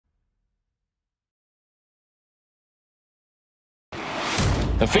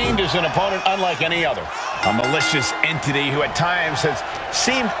The Fiend is an opponent unlike any other. A malicious entity who at times has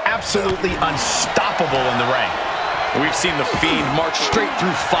seemed absolutely unstoppable in the ring. We've seen the Fiend march straight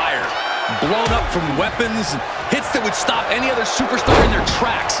through fire, blown up from weapons, hits that would stop any other superstar in their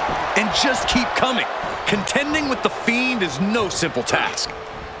tracks, and just keep coming. Contending with the Fiend is no simple task.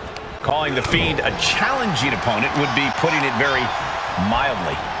 Calling the Fiend a challenging opponent would be putting it very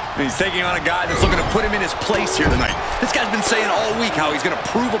mildly. He's taking on a guy that's looking to put him in his place here tonight. This guy's been saying all week how he's going to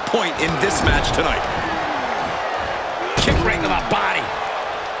prove a point in this match tonight. Kick right to the body.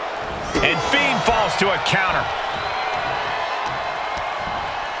 And Fiend falls to a counter.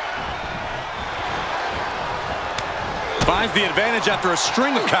 Finds the advantage after a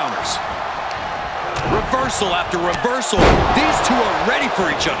string of counters. Reversal after reversal. These two are ready for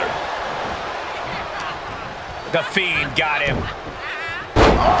each other. The Fiend got him.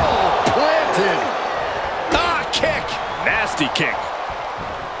 Oh, planted. Ah, kick. Nasty kick.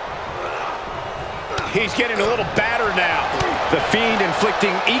 He's getting a little battered now. The Fiend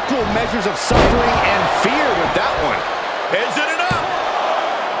inflicting equal measures of suffering and fear with that one. Is it enough?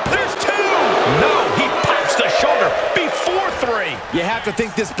 There's two. No, he pops the shoulder before three. You have to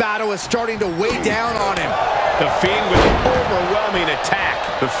think this battle is starting to weigh down on him. The Fiend with an overwhelming attack.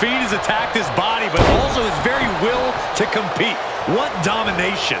 The Fiend has attacked his body, but also his very will to compete. What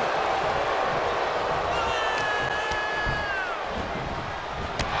domination.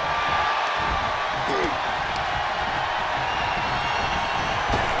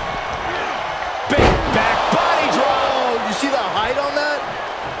 Big back body drop. Oh, you see the height on that?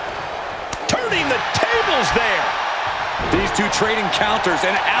 Turning the tables there. These two trading counters,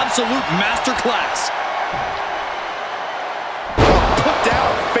 an absolute masterclass. Put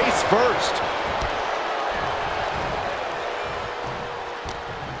down face first.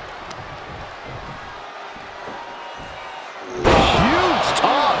 Huge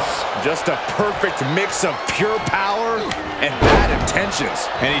toss. Just a perfect mix of pure power and bad intentions.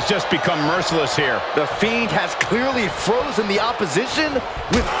 And he's just become merciless here. The Fiend has clearly frozen the opposition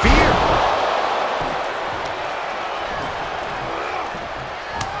with fear.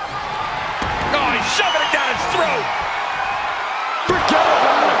 Oh, he's shoving it down his throat. Forget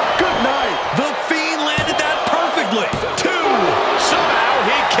about it. Good night. The Fiend landed that perfectly. Two. Somehow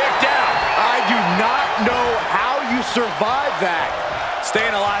he kicked out. I do not know how you survive that.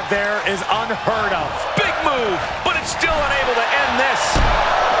 Staying alive there is unheard of. Big move, but it's still unable to end this.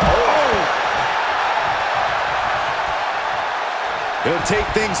 Oh. He'll take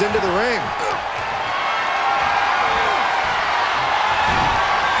things into the ring.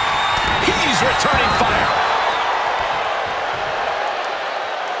 He's returning fire.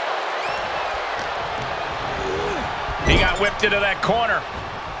 He got whipped into that corner.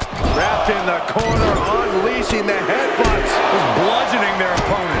 Wrapped in the corner, unleashing the headbutts. Was bludgeoning their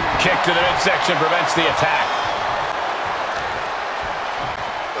opponent. Kick to the midsection prevents the attack.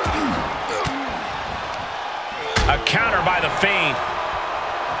 A counter by the Fiend.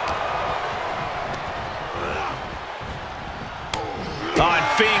 Oh, and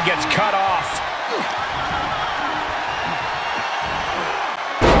Fiend gets cut off.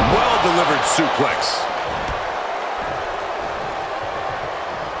 Well-delivered suplex.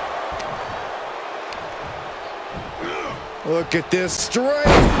 Look at this strength.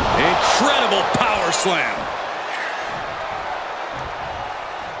 Incredible power slam.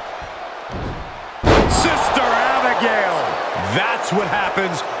 Sister Abigail. That's what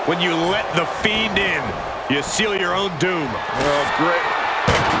happens when you let the Fiend in. You seal your own doom. Oh, great.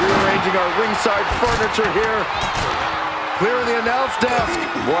 Rearranging our ringside furniture here. Clearing the announce desk.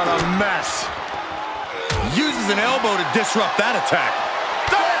 What a mess. Uses an elbow to disrupt that attack.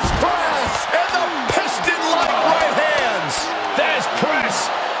 There's press and the piston-like right hands. There's press.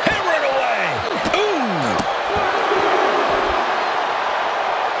 Hammering away. Ooh.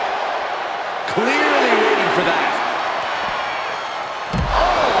 Clearly waiting for that.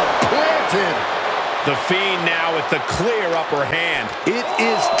 Oh, planted. The Fiend now with the clear upper hand. It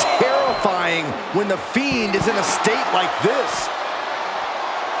is terrifying when the Fiend is in a state like this.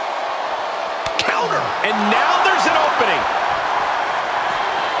 Counter. And now there's an opening.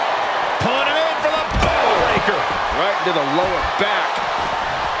 Pulling him in for the breaker. Right into the lower back.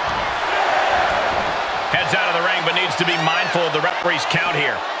 Heads out of the ring, but needs to be mindful of the referee's count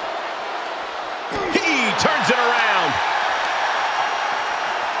here. He turns it around.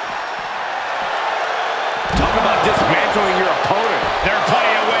 Talk about dismantling your opponent. There are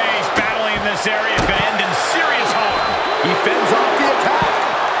plenty of ways battling in this area could end in serious harm. He fends off the attack.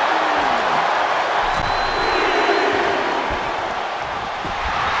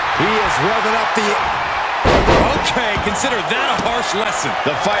 He is revving up the Okay, consider that a harsh lesson.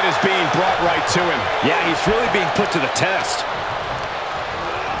 The fight is being brought right to him. Yeah, he's really being put to the test.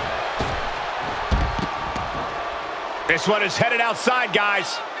 This one is headed outside,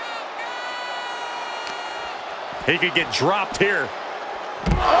 guys. He could get dropped here.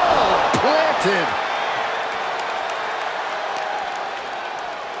 Oh, planted.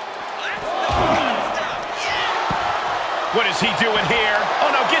 What is he doing here?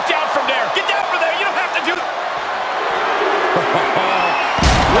 Oh, no, get down from there. Get down from there. You don't have to do that.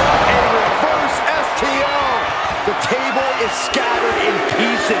 A reverse STO. The table is scattered in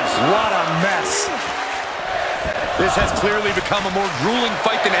pieces. What a mess. This has clearly become a more grueling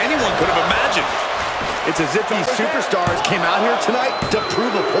fight than anyone could have imagined. It's as if these superstars came out here tonight to prove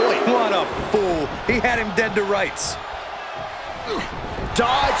a point. What a fool. He had him dead to rights.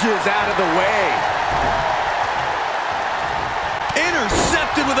 Dodges out of the way.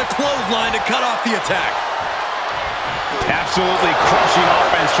 Intercepted with a clothesline to cut off the attack. Absolutely crushing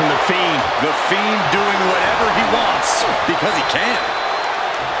offense from the Fiend. The Fiend doing whatever he wants because he can.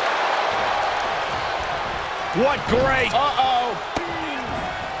 What great. Uh-oh.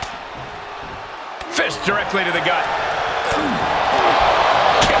 Fist directly to the gut.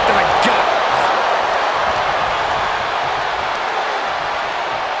 Kick to the gut.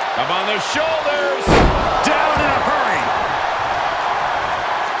 Up on the shoulders. Down in a hurry.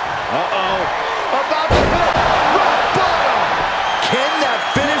 Uh-oh. About to hit. Rock bottom. Can that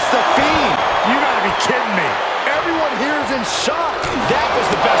finish the Fiend? You gotta be kidding me. Everyone here is in shock. That was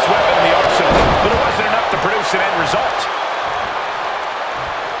the best weapon in the arsenal, but it wasn't enough to produce an end result.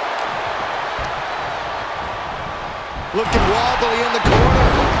 Looking wobbly in the corner.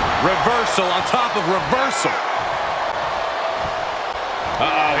 Reversal on top of reversal.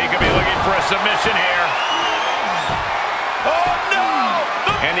 Uh-oh, he could be looking for a submission here. Oh, no!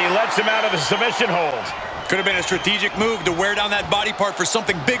 And he lets him out of the submission hold. Could have been a strategic move to wear down that body part for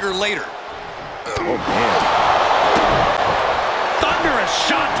something bigger later. Oh, man. Thunderous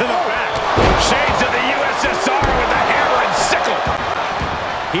shot to the back. Shades of the USSR with the hammer and sickle.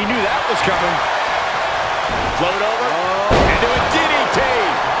 He knew that was coming. Float over into a DDT.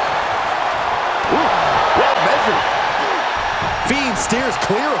 Ooh, well measured. Fiend steers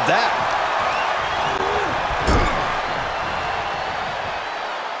clear of that.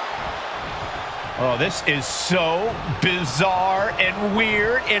 Oh, this is so bizarre and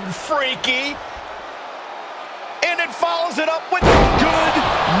weird and freaky. And it follows it up with good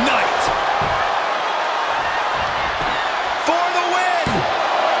night. For the win.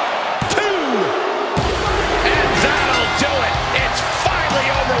 2. And that'll do it. It's finally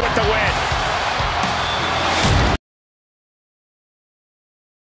over with the win.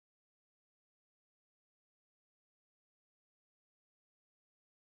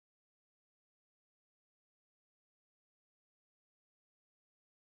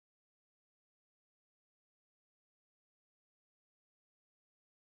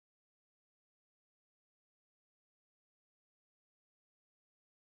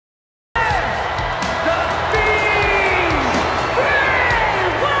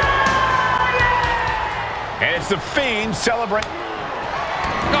 And it's the Fiend celebrating.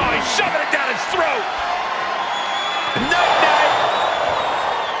 Oh, he's shoving it down his throat. No!